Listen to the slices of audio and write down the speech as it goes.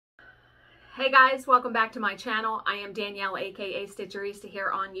Hey guys, welcome back to my channel. I am Danielle, aka Stitcherista, here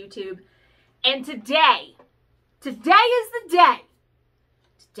on YouTube. And today is the day.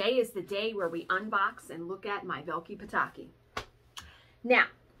 Today is the day where we unbox and look at my Velke Potoky. Now,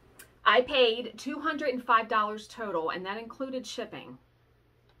 I paid $205 total, and that included shipping.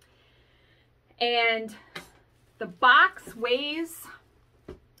 And the box weighs,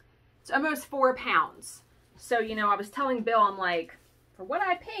 it's almost 4 pounds. So, you know, I was telling Bill, I'm like, for what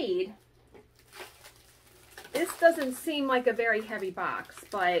I paid, this doesn't seem like a very heavy box,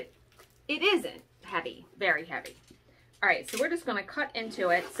 but it isn't heavy, very heavy. All right, so we're just gonna cut into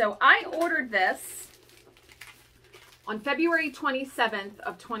it. So I ordered this on February 27th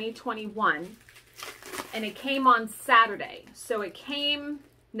of 2021, and it came on Saturday. So it came,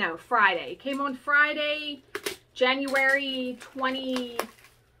 no, Friday. It came on Friday, January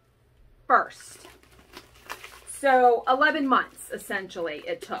 21st. So 11 months, essentially,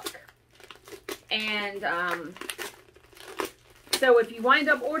 it took. And so if you wind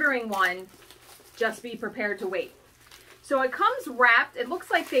up ordering one, just be prepared to wait. So it comes wrapped. It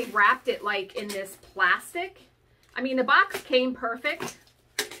looks like they wrapped it like in this plastic. I mean, the box came perfect.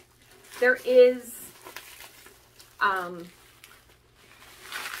 There is,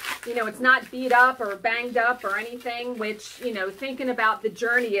 you know, it's not beat up or banged up or anything, which, you know, thinking about the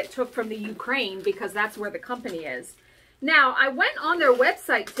journey it took from the Ukraine, because that's where the company is. Now, I went on their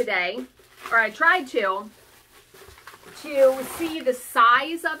website today, or I tried to see the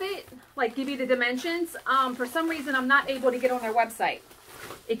size of it, like give you the dimensions. For some reason, I'm not able to get on their website.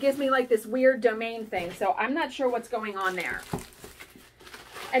 It gives me like this weird domain thing, so I'm not sure what's going on there.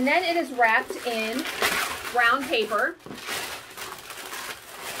 And then it is wrapped in brown paper.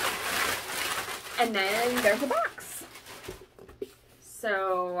 And then there's a box.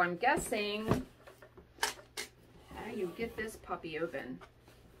 So I'm guessing, how do you get this puppy open?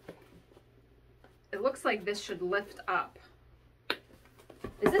 It looks like this should lift up.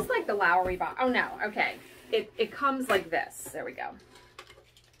 Is this like the Lowry box? Oh no, okay. It comes like this. There we go.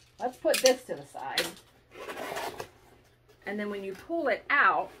 Let's put this to the side. And then when you pull it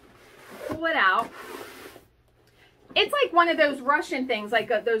out, it's like one of those Russian things, like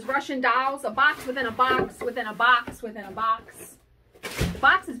those Russian dolls, a box within a box, within a box, within a box. The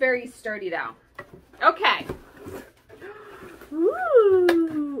box is very sturdy though. Okay.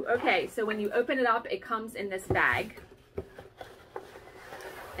 Woo! Okay, so when you open it up, it comes in this bag.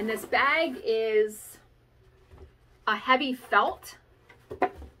 And this bag is a heavy felt.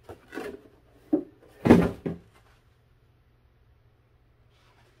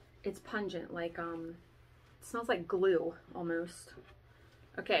 It's pungent, like, it smells like glue, almost.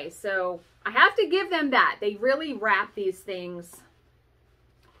 Okay, so I have to give them that. They really wrap these things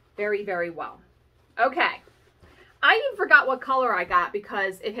very, very well. Okay. I even forgot what color I got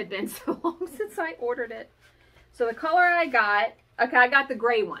because it had been so long since I ordered it. So the color I got, okay, I got the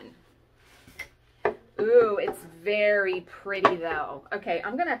gray one. Ooh, it's very pretty though. Okay,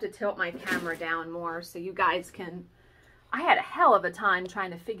 I'm gonna have to tilt my camera down more so you guys can, I had a hell of a time trying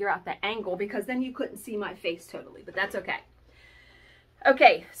to figure out the angle because then you couldn't see my face totally, but that's okay.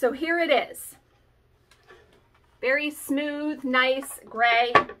 Okay, so here it is. Very smooth, nice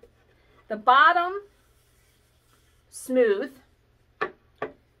gray. The bottom, smooth.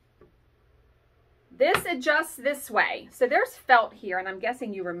 This adjusts this way. So there's felt here, and I'm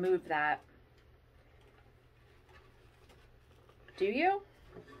guessing you remove that. Do you?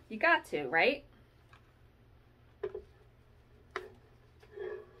 You got to, right?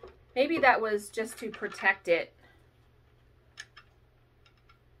 Maybe that was just to protect it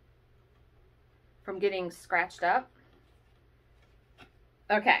from getting scratched up.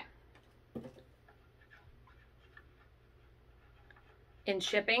 Okay. In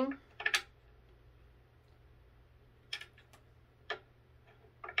shipping.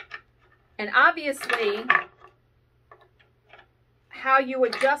 And obviously, how you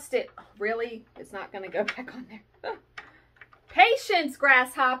adjust it, really, it's not going to go back on there. Patience,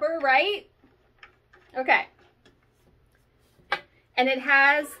 grasshopper, right? Okay. And it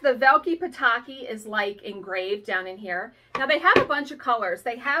has the Velke Potoky is like engraved down in here. Now they have a bunch of colors.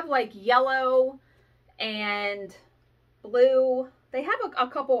 They have like yellow and blue. They have a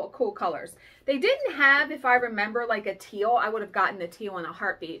couple of cool colors. They didn't have, if I remember, like a teal. I would have gotten the teal in a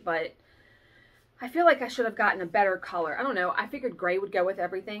heartbeat, but I feel like I should have gotten a better color. I don't know. I figured gray would go with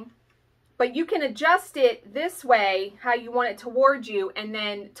everything. But you can adjust it this way, how you want it towards you, and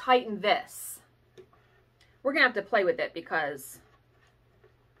then tighten this. We're going to have to play with it because...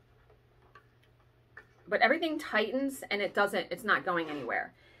 But everything tightens and it doesn't, it's not going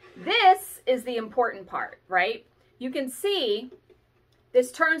anywhere. This is the important part, right? You can see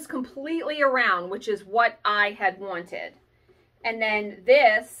this turns completely around, which is what I had wanted. And then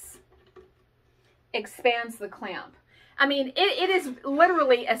this expands the clamp. I mean, it is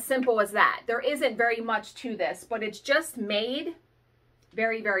literally as simple as that. There isn't very much to this, but it's just made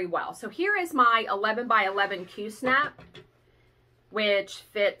very, very well. So here is my 11 by 11 Q-snap, which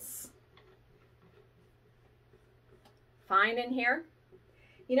fits fine in here.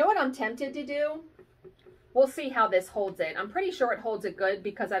 You know what I'm tempted to do? We'll see how this holds it. I'm pretty sure it holds it good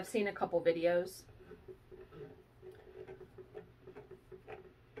because I've seen a couple videos.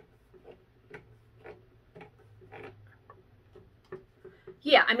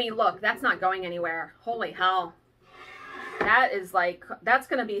 Yeah, I mean, look, that's not going anywhere. Holy hell. That is like, that's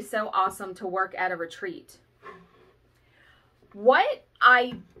going to be so awesome to work at a retreat.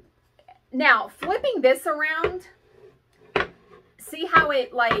 Now, flipping this around, see how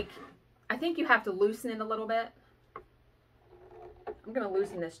it like, I think you have to loosen it a little bit. I'm going to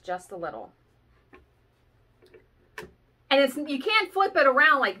loosen this just a little. And you can't flip it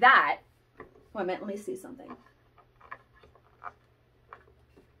around like that. Wait a minute, let me see something.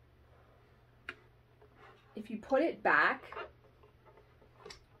 If you put it back,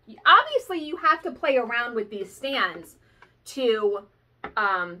 obviously you have to play around with these stands to,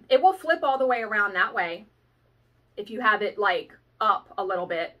 it will flip all the way around that way if you have it like up a little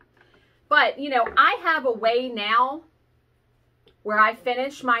bit. But, you know, I have a way now where I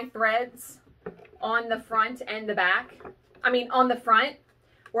finish my threads on the front and the back. I mean, on the front,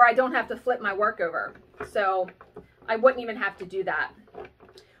 where I don't have to flip my work over. So I wouldn't even have to do that.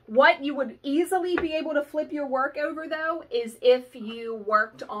 What you would easily be able to flip your work over, though, is if you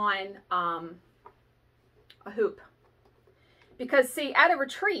worked on a hoop. Because, see, at a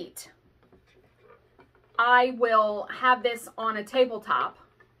retreat, I will have this on a tabletop.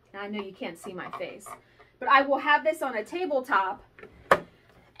 Now, I know you can't see my face. But I will have this on a tabletop,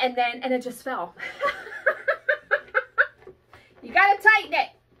 and it just fell. You got to tighten it.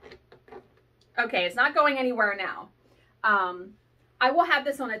 Okay, it's not going anywhere now. I will have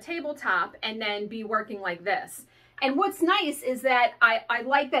this on a tabletop and then be working like this. And what's nice is that I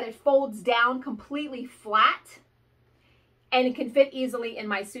like that it folds down completely flat and it can fit easily in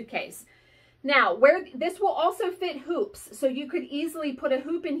my suitcase. Now, this will also fit hoops, so you could easily put a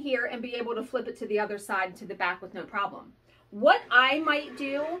hoop in here and be able to flip it to the other side to the back with no problem. What I might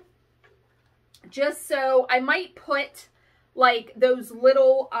do, I might put like those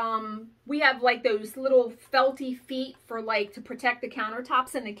little, we have like those little felty feet for like to protect the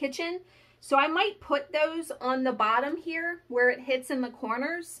countertops in the kitchen. So I might put those on the bottom here where it hits in the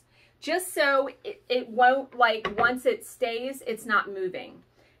corners, just so it won't, like, once it stays, it's not moving.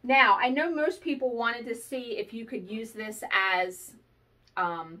 Now, I know most people wanted to see if you could use this as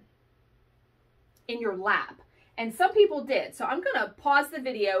in your lap. And some people did. So I'm going to pause the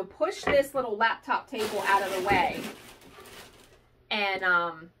video, push this little laptop table out of the way.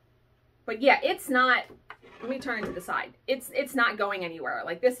 And, but yeah, it's not, let me turn it to the side. It's not going anywhere.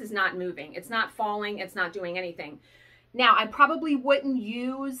 Like, this is not moving. It's not falling. It's not doing anything. Now, I probably wouldn't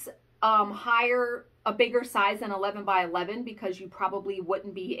use a bigger size than 11 by 11 because you probably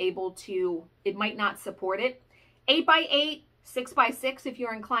wouldn't be able to, it might not support it. 8 by 8, 6 by 6 if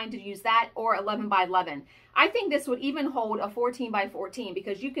you're inclined to use that, or 11 by 11. I think this would even hold a 14 by 14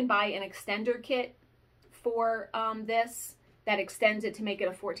 because you can buy an extender kit for this that extends it to make it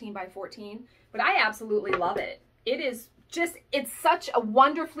a 14 by 14. But I absolutely love it. It is just, it's such a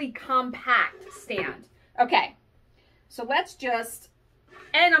wonderfully compact stand. Okay, so let's just,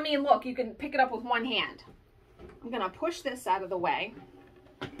 and I mean, look, you can pick it up with one hand. I'm gonna push this out of the way.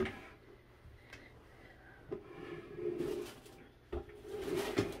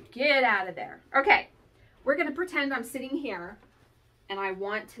 Get out of there. Okay, we're gonna pretend I'm sitting here and I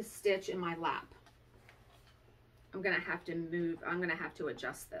want to stitch in my lap. I'm gonna have to move, I'm gonna have to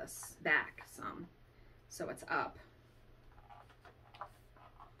adjust this back some so it's up.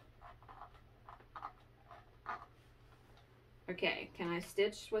 Okay, can I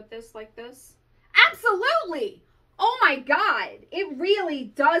stitch with this like this? Absolutely! Oh my God, it really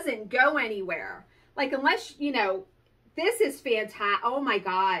doesn't go anywhere. Like, unless, you know, this is fantastic. Oh my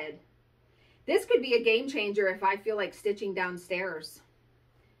God. This could be a game changer if I feel like stitching downstairs.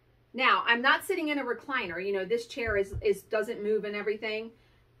 Now, I'm not sitting in a recliner. You know, this chair doesn't move and everything.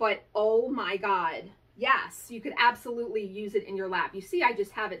 But, oh my God. Yes, you could absolutely use it in your lap. You see, I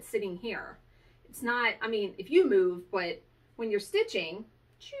just have it sitting here. It's not, I mean, if you move, but when you're stitching,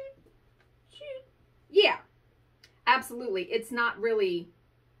 shoot, shoot. Yeah, absolutely. It's not really,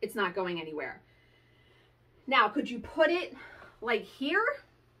 it's not going anywhere. Now, could you put it like here?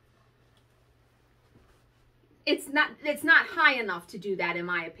 it's not high enough to do that, in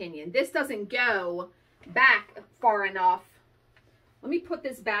my opinion. This doesn't go back far enough. Let me put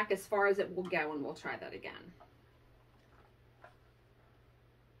this back as far as it will go, and we'll try that again.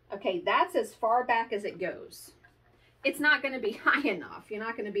 Okay, that's as far back as it goes. It's not going to be high enough. You're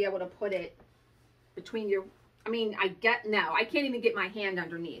not going to be able to put it between your, I mean, I can't even get my hand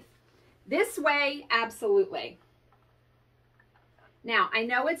underneath. This way, absolutely. Now, I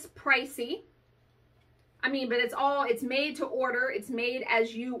know it's pricey. I mean, but it's made to order. It's made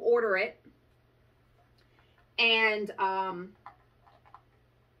as you order it. And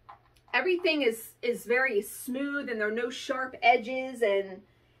everything is very smooth, and there are no sharp edges, and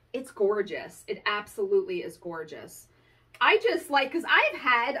it's gorgeous. It absolutely is gorgeous. I just like, because I've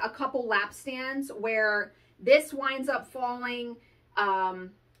had a couple lap stands where this winds up falling. The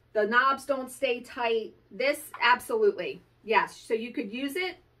knobs don't stay tight. This, absolutely. Yes. So you could use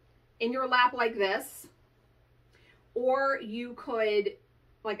it in your lap like this, or you could,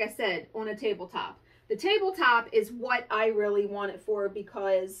 like I said, on a tabletop. The tabletop is what I really want it for,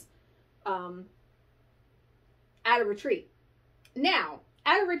 because at a retreat. Now,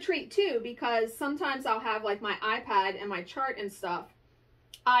 at a retreat too, because sometimes I'll have like my iPad and my chart and stuff.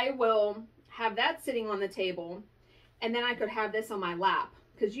 I will have that sitting on the table, and then I could have this on my lap,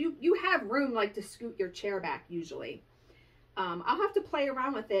 because you have room like to scoot your chair back usually. I'll have to play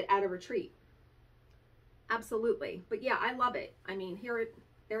around with it at a retreat. Absolutely. But yeah, I love it. I mean,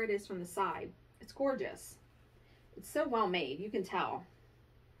 there it is from the side. It's gorgeous. It's so well made, you can tell.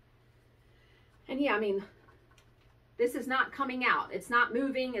 And yeah, I mean, this is not coming out. It's not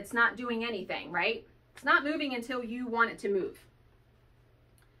moving. It's not doing anything, right? It's not moving until you want it to move.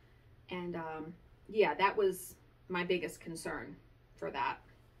 And yeah, that was my biggest concern for that.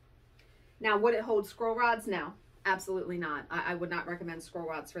 Now, would it hold scroll rods? No, absolutely not. I would not recommend scroll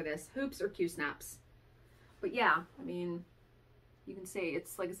rods for this. Hoops or Q-snaps. But yeah, I mean, you can see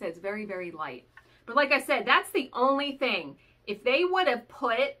it's, like I said, it's very, very light. But like I said, that's the only thing. If they would have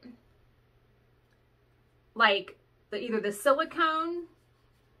put like either the silicone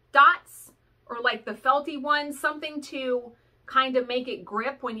dots or like the felty ones, something to kind of make it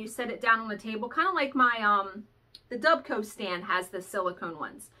grip when you set it down on the table, kind of like my the Dubco stand has the silicone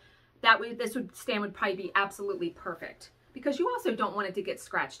ones. This stand would probably be absolutely perfect, because you also don't want it to get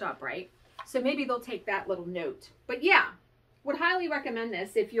scratched up, right? So maybe they'll take that little note. But yeah, would highly recommend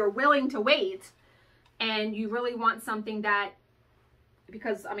this if you're willing to wait and you really want something that,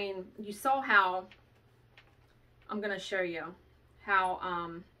 because I mean, you saw how, I'm going to show you how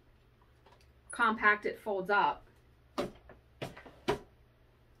compact it folds up.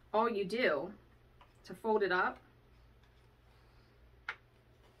 All you do to fold it up,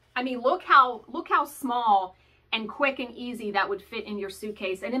 I mean, look how small and quick and easy that would fit in your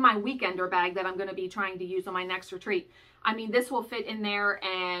suitcase and in my weekender bag that I'm going to be trying to use on my next retreat. I mean, this will fit in there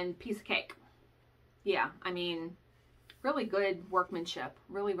and piece of cake. Yeah, I mean, really good workmanship.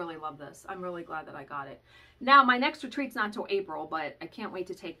 Really, really love this. I'm really glad that I got it. Now, my next retreat's not till April, but I can't wait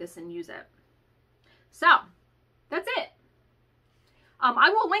to take this and use it. So, that's it. I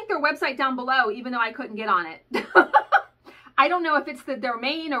will link their website down below, even though I couldn't get on it. I don't know if it's the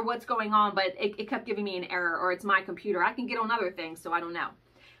domain or what's going on, but it kept giving me an error, or it's my computer. I can get on other things, so I don't know.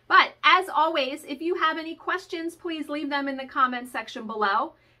 But as always, if you have any questions, please leave them in the comments section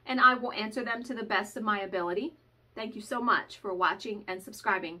below, and I will answer them to the best of my ability. Thank you so much for watching and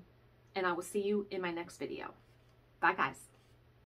subscribing, and I will see you in my next video. Bye, guys.